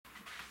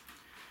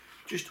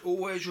Just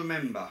always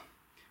remember,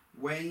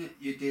 when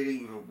you're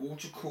dealing with a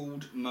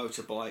water-cooled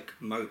motorbike,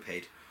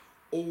 moped,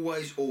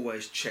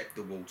 always check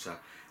the water.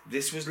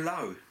 This was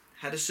low,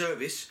 had a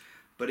service,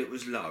 but it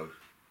was low.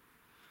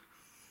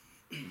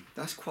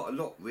 That's quite a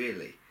lot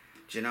really.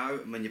 Do you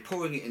know, when you're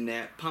pouring it in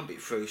there, pump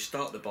it through,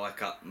 start the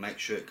bike up, make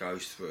sure it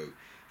goes through.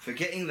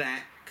 Forgetting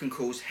that can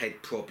cause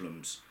head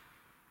problems.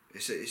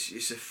 It's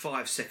a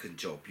 5-second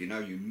job, you know,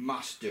 you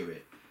must do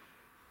it.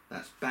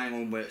 That's bang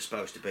on where it's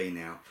supposed to be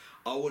now.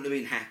 I wouldn't have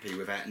been happy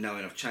without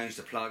knowing I've changed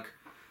the plug,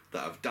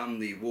 that I've done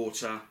the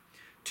water,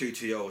 2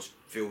 oils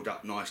filled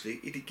up nicely.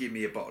 He did give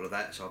me a bottle of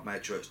that, so I've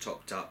made sure it's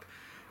topped up.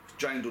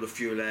 Drained all the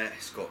fuel out,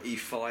 it's got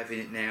E5 in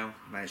it now,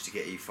 managed to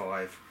get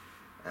E5.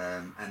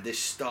 And this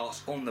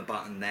starts on the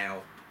button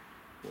now.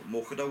 What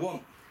more could I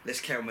want? Let's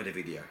carry on with the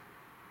video.